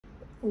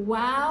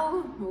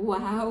Wow,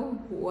 wow,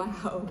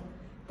 wow.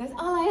 That's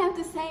all I have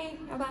to say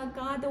about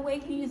God, the way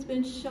He's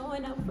been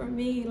showing up for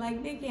me. Like,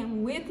 Nikki,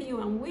 I'm with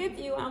you, I'm with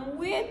you, I'm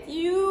with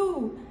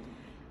you.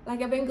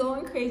 Like, I've been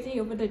going crazy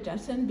over the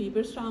Justin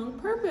Bieber song,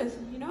 Purpose.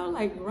 You know,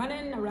 like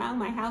running around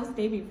my house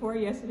day before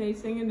yesterday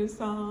singing the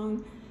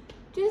song.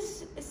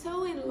 Just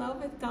so in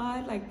love with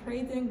God, like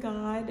praising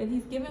God, and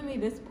He's given me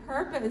this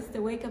purpose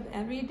to wake up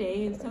every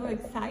day, and so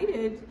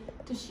excited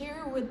to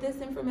share with this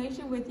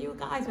information with you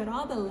guys, with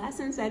all the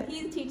lessons that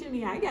He's teaching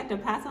me, I get to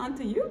pass on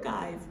to you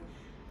guys.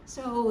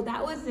 So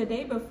that was the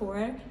day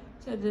before.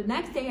 So the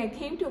next day I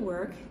came to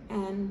work,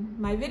 and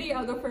my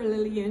videographer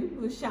Lillian,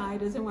 who's shy,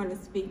 doesn't want to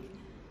speak,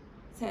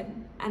 said,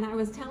 and I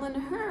was telling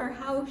her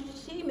how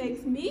she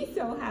makes me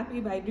so happy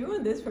by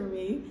doing this for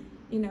me,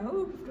 you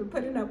know, for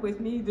putting up with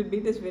me to be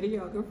this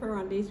videographer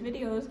on these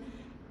videos.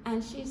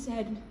 And she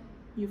said,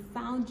 you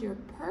found your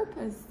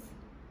purpose,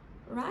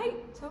 right?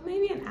 So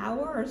maybe an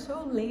hour or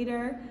so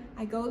later,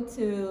 I go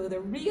to the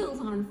Reels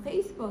on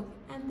Facebook,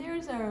 and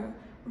there's a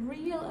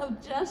reel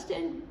of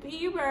Justin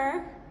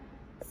Bieber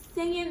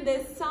singing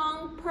this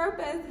song,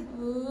 Purpose,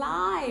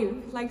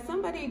 live. Like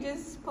somebody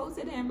just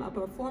posted him a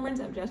performance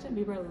of Justin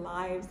Bieber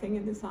live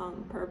singing the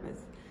song,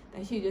 Purpose,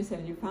 that she just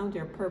said, you found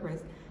your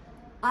purpose.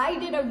 I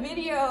did a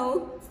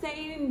video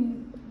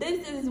saying,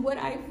 this is what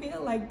I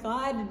feel like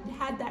God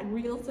had that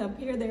Reels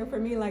appear there for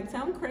me, like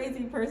some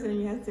crazy person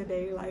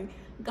yesterday. Like,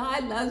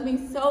 God loves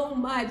me so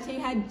much. He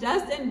had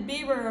Justin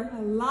Bieber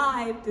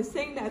live to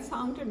sing that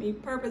song to me,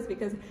 Purpose,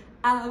 because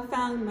I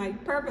found my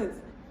purpose.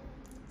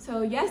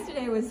 So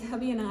yesterday was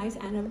hubby and I's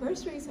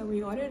anniversary, so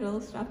we ordered a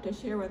little stuff to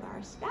share with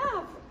our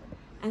staff.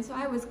 And so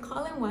I was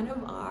calling one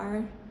of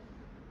our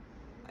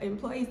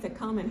employees to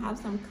come and have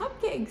some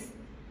cupcakes.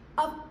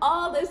 Of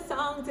all the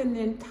songs in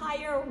the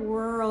entire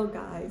world,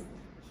 guys,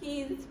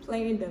 he's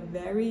playing the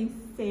very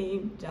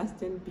same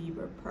Justin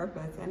Bieber,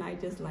 Purpose. And I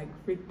just like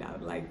freaked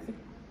out, like,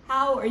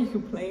 how are you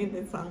playing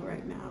this song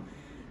right now?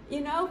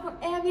 You know, for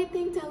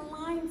everything to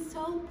align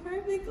so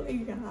perfectly,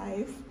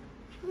 guys.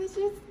 It was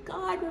just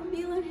God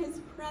revealing His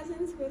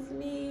presence with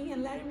me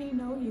and letting me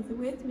know He's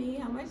with me,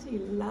 how much He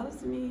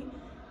loves me.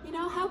 You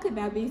know, how could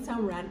that be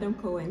some random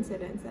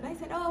coincidence? And I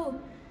said, oh,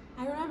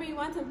 I remember you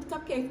want some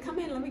cupcakes. Come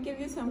in, let me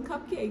give you some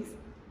cupcakes.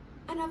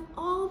 And of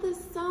all the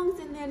songs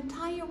in the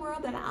entire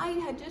world that I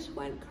had just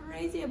went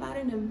crazy about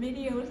in a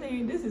video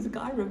saying this is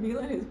God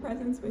revealing His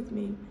presence with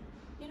me.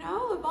 You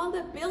know, of all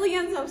the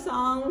billions of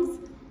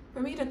songs, for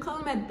me to call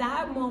Him at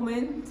that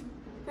moment,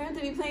 for Him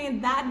to be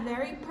playing that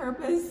very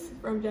Purpose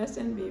from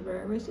Justin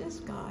Bieber, it was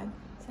just God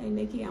saying,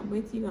 Nikki, I'm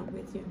with you, I'm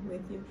with you, I'm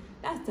with you.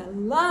 That's the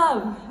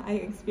love I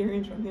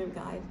experienced from Him,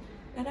 guys,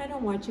 that I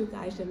don't want you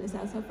guys to miss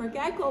out. So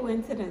forget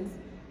coincidence.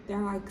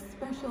 There are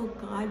special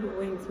God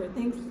wings where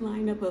things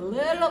line up a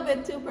little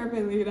bit too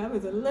perfectly. That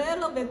was a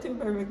little bit too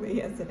perfectly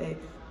yesterday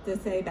to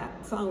say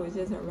that song was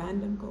just a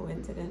random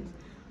coincidence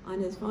on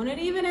His phone. And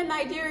even in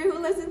Nigeria, who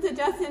listens to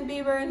Justin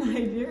Bieber in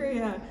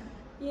Nigeria?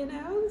 You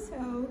know,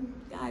 so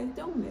guys,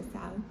 don't miss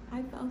out.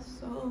 I felt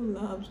so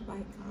loved by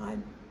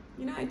God.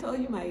 You know, I told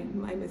you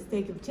my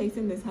mistake of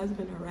chasing this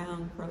husband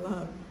around for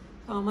love.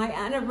 So on my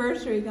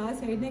anniversary, God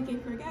said, Nikki,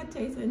 forget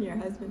chasing your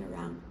husband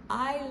around.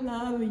 I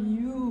love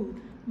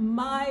you.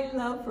 My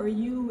love for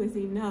you is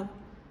enough.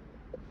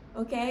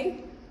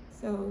 Okay?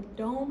 So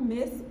don't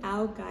miss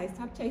out, guys.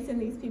 Stop chasing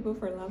these people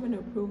for love and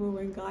approval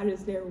when God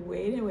is there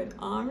waiting with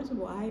arms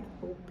wide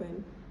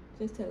open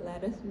just to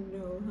let us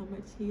know how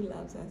much He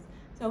loves us.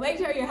 So make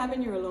sure you're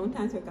having your alone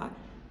times with God.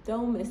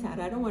 Don't miss out.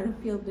 I don't want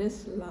to feel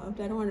this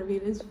loved. I don't want to be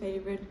this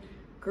favorite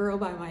girl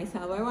by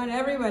myself. I want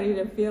everybody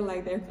to feel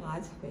like they're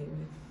God's favorite.